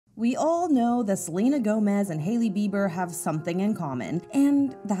We all know that Selena Gomez and Hailey Bieber have something in common,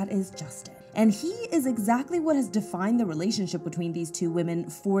 and that is Justin. And he is exactly what has defined the relationship between these two women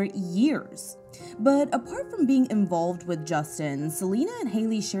for years. But apart from being involved with Justin, Selena and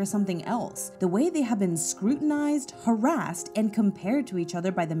Hailey share something else: the way they have been scrutinized, harassed, and compared to each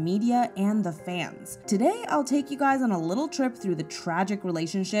other by the media and the fans. Today, I'll take you guys on a little trip through the tragic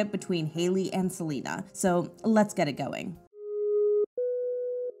relationship between Hailey and Selena. So let's get it going.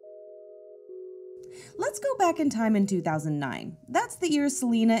 Let's go back in time in 2009. That's the year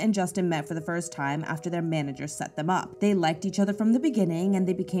Selena and Justin met for the first time after their manager set them up. They liked each other from the beginning and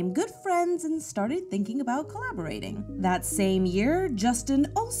they became good friends and started thinking about collaborating. That same year,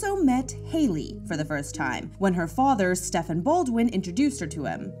 Justin also met Hailey for the first time when her father, Baldwin, introduced her to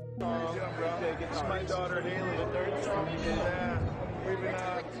him. It's my daughter Hailey, the third son. We've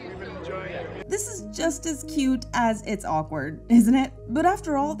been enjoying it. This is just as cute as it's awkward, isn't it? But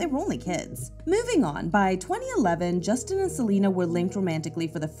after all, they were only kids. Moving on, by 2011, Justin and Selena were linked romantically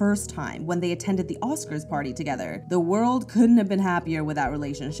for the first time when they attended the Oscars party together. The world couldn't have been happier with that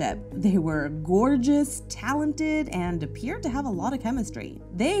relationship. They were gorgeous, talented, and appeared to have a lot of chemistry.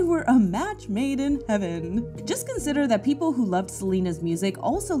 They were a match made in heaven. Just consider that people who loved Selena's music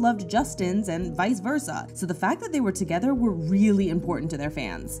also loved Justin's and vice versa, so the fact that they were together were really important to their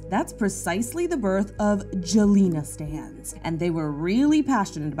fans. That's precisely the birth of Jelena stans, and they were really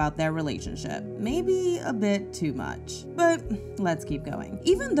passionate about their relationship. Maybe a bit too much. But let's keep going.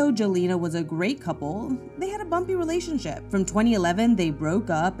 Even though Jelena was a great couple, they had a bumpy relationship. From 2011, they broke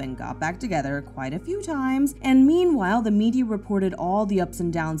up and got back together quite a few times, and meanwhile, the media reported all the ups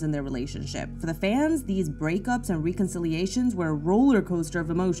and downs in their relationship. For the fans, these breakups and reconciliations were a roller coaster of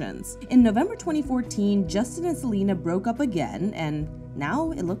emotions. In November 2014, Justin and Selena broke up again, and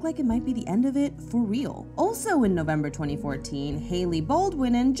now it looked like it might be the end of it for real. Also in November 2014, Hailey,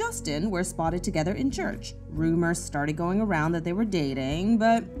 Baldwin, and Justin were spotted together in church. Rumors started going around that they were dating,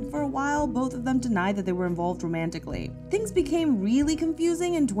 but for a while, both of them denied that they were involved romantically. Things became really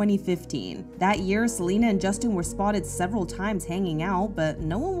confusing in 2015. That year, Selena and Justin were spotted several times hanging out, but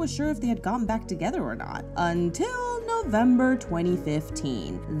no one was sure if they had gotten back together or not. Until November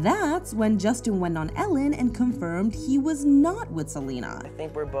 2015. That's when Justin went on Ellen and confirmed he was not with Selena. I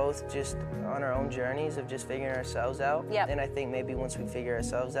think we're both just on our own journeys of just figuring ourselves out. Yep. And I think maybe once we figure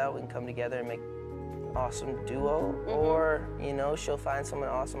ourselves out, we can come together and make awesome duo, or you know, she'll find someone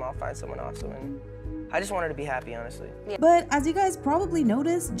awesome, I'll find someone awesome, and I just want her to be happy, honestly. Yeah. But as you guys probably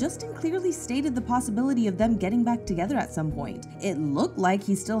noticed, Justin clearly stated the possibility of them getting back together at some point. It looked like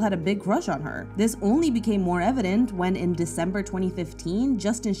he still had a big crush on her. This only became more evident when in December 2015,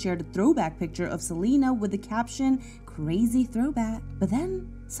 Justin shared a throwback picture of Selena with the caption, "Crazy throwback." But then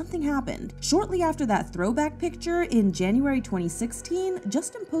something happened. Shortly after that throwback picture, in January 2016,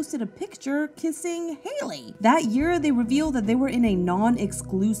 Justin posted a picture kissing Hailey. That year, they revealed that they were in a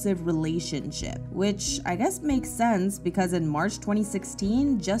non-exclusive relationship, which I guess makes sense because in March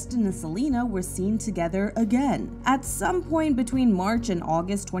 2016, Justin and Selena were seen together again. At some point between March and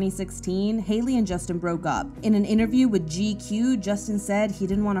August 2016, Hailey and Justin broke up. In an interview with GQ, Justin said he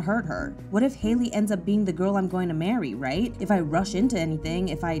didn't want to hurt her. What if Hailey ends up being the girl I'm going to marry, right? If I rush into anything,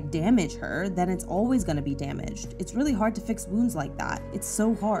 if I damage her, then it's always gonna be damaged. It's really hard to fix wounds like that. It's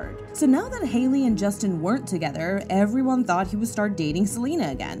so hard. So now that Hailey and Justin weren't together, everyone thought he would start dating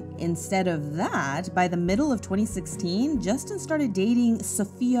Selena again. Instead of that, by the middle of 2016, Justin started dating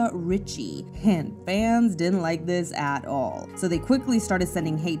Sofia Richie, and fans didn't like this at all. So they quickly started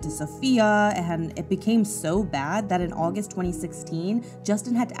sending hate to Sofia, and it became so bad that in August 2016,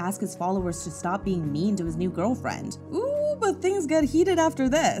 Justin had to ask his followers to stop being mean to his new girlfriend. Ooh, but things get heated after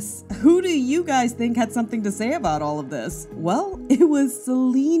this. Who do you guys think had something to say about all of this? Well, it was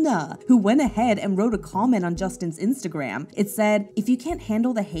Selena, who went ahead and wrote a comment on Justin's Instagram. It said, "If you can't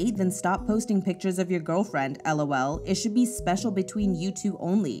handle the hate, then stop posting pictures of your girlfriend, LOL. It should be special between you two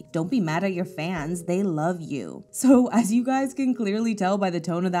only. Don't be mad at your fans, they love you." So as you guys can clearly tell by the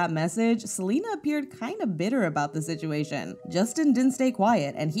tone of that message, Selena appeared kind of bitter about the situation. Justin didn't stay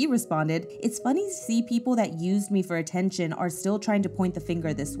quiet, and he responded, "It's funny to see people that used me for attention are still trying to point the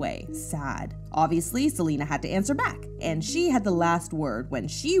finger this way. Sad." Obviously, Selena had to answer back, and she had the last word when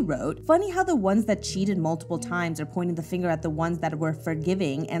she wrote, "Funny how the ones that cheated multiple times are pointing the finger at the ones that were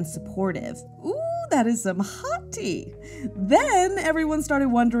forgiving and supportive." Ooh, that is some hot tea. Then everyone started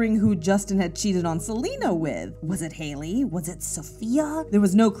wondering who Justin had cheated on Selena with. Was it Hailey? Was it Sophia? There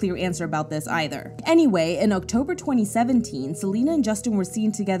was no clear answer about this either. Anyway, in October 2017, Selena and Justin were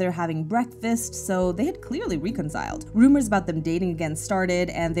seen together having breakfast, so they had clearly reconciled. Rumors about them dating again started,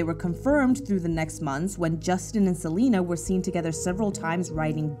 and they were confirmed through the next months when Justin and Selena were seen together several times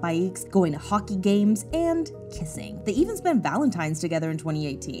riding bikes, going to hockey games, and kissing. They even spent Valentine's together in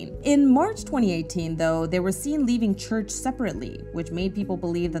 2018. In March 2018, though, they were seen leaving church separately, which made people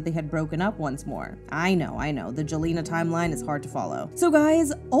believe that they had broken up once more. I know, the Jelena timeline is hard to follow. So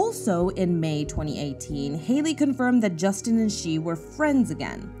guys, also in May 2018, Hailey confirmed that Justin and she were friends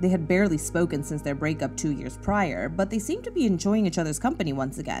again. They had barely spoken since their breakup 2 years prior, but they seemed to be enjoying each other's company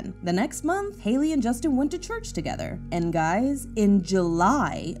once again. The next month, Hailey and Justin went to church together. And guys, in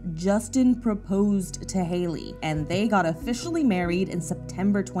July, Justin proposed to Hailey, and they got officially married in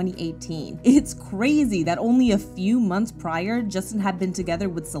September 2018. It's crazy that only a few months prior, Justin had been together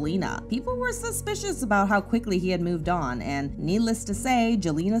with Selena. People were suspicious about how quickly he had moved on, and needless to say,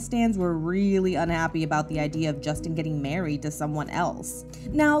 Jelena stans were really unhappy about the idea of Justin getting married to someone else.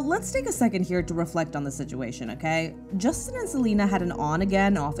 Now, let's take a second here to reflect on the situation, okay? Justin and Selena had an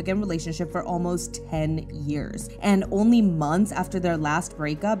on-again, off-again relationship for almost 10 years, and only months after their last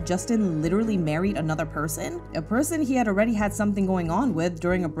breakup, Justin literally married another person? A person he had already had something going on with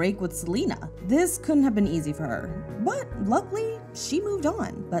during a break with Selena. This couldn't have been easy for her, but luckily, she moved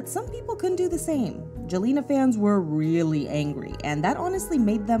on. But some people couldn't do the same. Jelena fans were really angry, and that honestly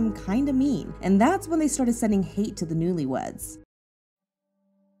made them kinda mean. And that's when they started sending hate to the newlyweds.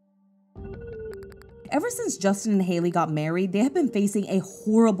 Ever since Justin and Hailey got married, they have been facing a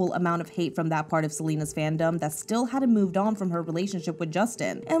horrible amount of hate from that part of Selena's fandom that still hadn't moved on from her relationship with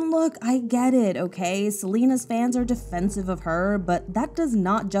Justin. And look, I get it, okay? Selena's fans are defensive of her, but that does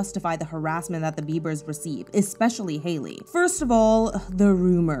not justify the harassment that the Biebers receive, especially Hailey. First of all, the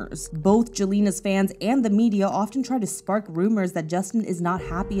rumors. Both Jelena's fans and the media often try to spark rumors that Justin is not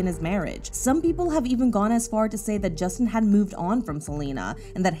happy in his marriage. Some people have even gone as far to say that Justin had moved on from Selena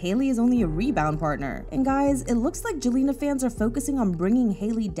and that Hailey is only a rebound partner. And guys, it looks like Jelena fans are focusing on bringing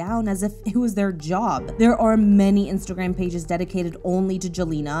Hailey down as if it was their job. There are many Instagram pages dedicated only to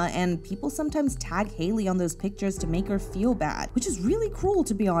Jelena, and people sometimes tag Hailey on those pictures to make her feel bad, which is really cruel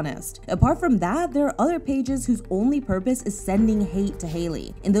to be honest. Apart from that, there are other pages whose only purpose is sending hate to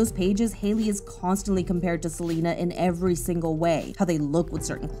Hailey. In those pages, Hailey is constantly compared to Selena in every single way. How they look with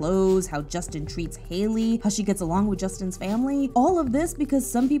certain clothes, how Justin treats Hailey, how she gets along with Justin's family. All of this because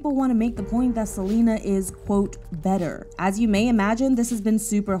some people want to make the point that Selena is, quote, better. As you may imagine, this has been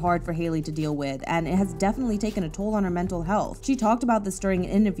super hard for Hailey to deal with, and it has definitely taken a toll on her mental health. She talked about this during an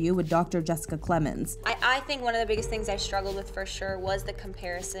interview with Dr. Jessica Clemens. I think one of the biggest things I struggled with for sure was the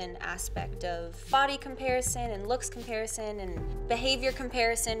comparison aspect of body comparison and looks comparison and behavior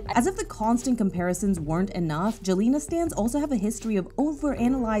comparison. As if the constant comparisons weren't enough, Jelena stans also have a history of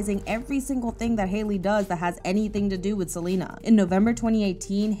overanalyzing every single thing that Hailey does that has anything to do with Selena. In November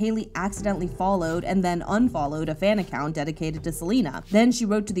 2018, Hailey accidentally followed and then unfollowed a fan account dedicated to Selena. Then she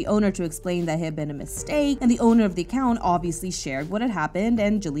wrote to the owner to explain that it had been a mistake, and the owner of the account obviously shared what had happened,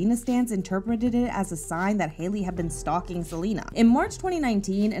 and Jelena stans interpreted it as a sign that Hailey had been stalking Selena. In March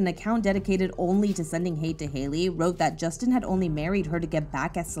 2019, an account dedicated only to sending hate to Hailey wrote that Justin had only married her to get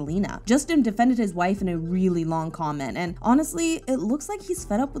back at Selena. Justin defended his wife in a really long comment, and honestly, it looks like he's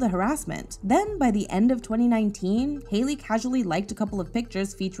fed up with the harassment. Then, by the end of 2019, Hailey casually liked a couple of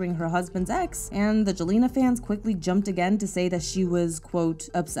pictures featuring her husband's ex, and the Jelena fans quickly jumped again to say that she was, quote,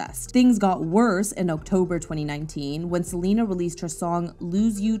 obsessed. Things got worse in October 2019 when Selena released her song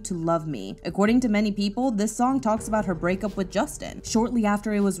Lose You to Love Me. According to many people, this song talks about her breakup with Justin. Shortly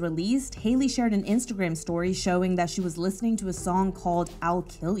after it was released, Hailey shared an Instagram story showing that she was listening to a song called I'll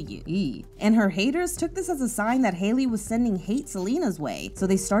Kill You. And her haters took this as a sign that Hailey was sending hate Selena's way, so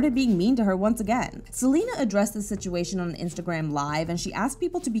they started being mean to her once again. Selena addressed the situation on Instagram Live, and she asked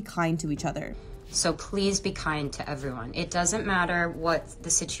people to be kind to each other. So please be kind to everyone. It doesn't matter what the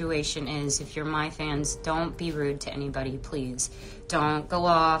situation is. If you're my fans, don't be rude to anybody, please. Don't go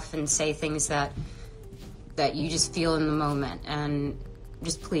off and say things that you just feel in the moment. And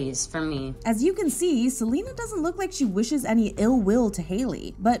just please, for me. As you can see, Selena doesn't look like she wishes any ill will to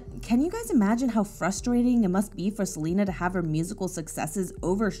Hailey. But can you guys imagine how frustrating it must be for Selena to have her musical successes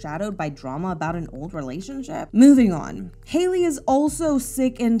overshadowed by drama about an old relationship? Moving on. Hailey is also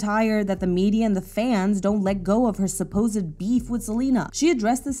sick and tired that the media and the fans don't let go of her supposed beef with Selena. She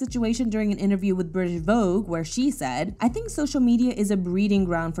addressed the situation during an interview with British Vogue where she said, "I think social media is a breeding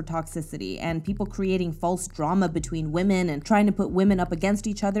ground for toxicity and people creating false drama between women and trying to put women up against against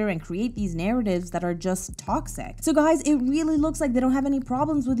each other and create these narratives that are just toxic. So guys, it really looks like they don't have any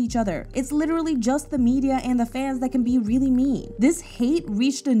problems with each other. It's literally just the media and the fans that can be really mean. This hate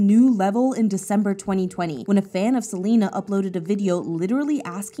reached a new level in December 2020 when a fan of Selena uploaded a video literally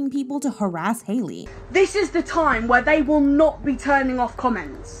asking people to harass Hailey. This is the time where they will not be turning off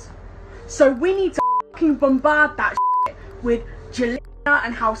comments. So we need to fucking bombard that shit with Jelena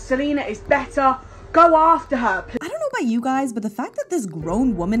and how Selena is better. Go after her. I don't know about you guys, but the fact that this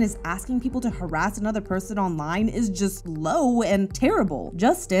grown woman is asking people to harass another person online is just low and terrible.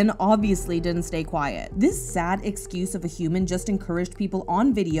 Justin obviously didn't stay quiet. This sad excuse of a human just encouraged people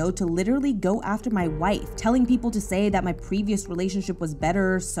on video to literally go after my wife, telling people to say that my previous relationship was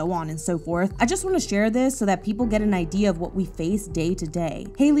better, so on and so forth. I just want to share this so that people get an idea of what we face day to day.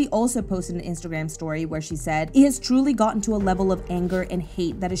 Hailey also posted an Instagram story where she said, "It has truly gotten to a level of anger and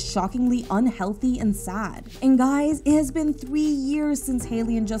hate that is shockingly unhealthy and sad." And guys, it has been 3 years since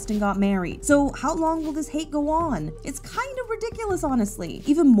Hailey and Justin got married. So how long will this hate go on? It's kind of ridiculous, honestly.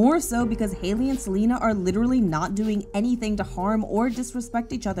 Even more so because Hailey and Selena are literally not doing anything to harm or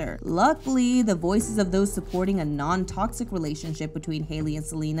disrespect each other. Luckily, the voices of those supporting a non-toxic relationship between Hailey and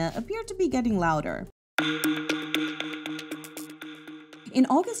Selena appear to be getting louder. In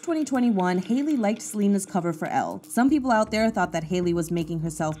August 2021, Hailey liked Selena's cover for Elle. Some people out there thought that Hailey was making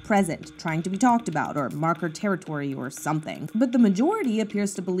herself present, trying to be talked about, or mark her territory or something. But the majority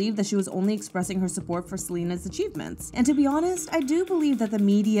appears to believe that she was only expressing her support for Selena's achievements. And to be honest, I do believe that the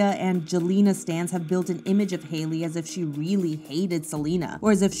media and Jelena stans have built an image of Hailey as if she really hated Selena,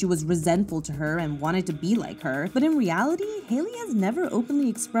 or as if she was resentful to her and wanted to be like her. But in reality, Hailey has never openly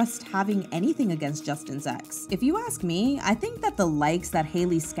expressed having anything against Justin's ex. If you ask me, I think that the likes that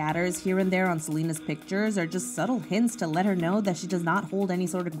Hailey scatters here and there on Selena's pictures are just subtle hints to let her know that she does not hold any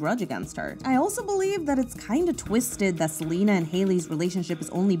sort of grudge against her. I also believe that it's kind of twisted that Selena and Hailey's relationship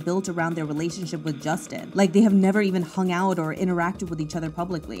is only built around their relationship with Justin. Like they have never even hung out or interacted with each other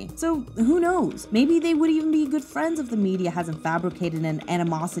publicly. So who knows? Maybe they would even be good friends if the media hasn't fabricated an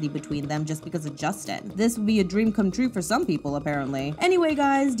animosity between them just because of Justin. This would be a dream come true for some people, apparently. Anyway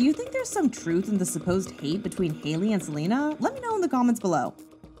guys, do you think there's some truth in the supposed hate between Hailey and Selena? Let me know in the comments below.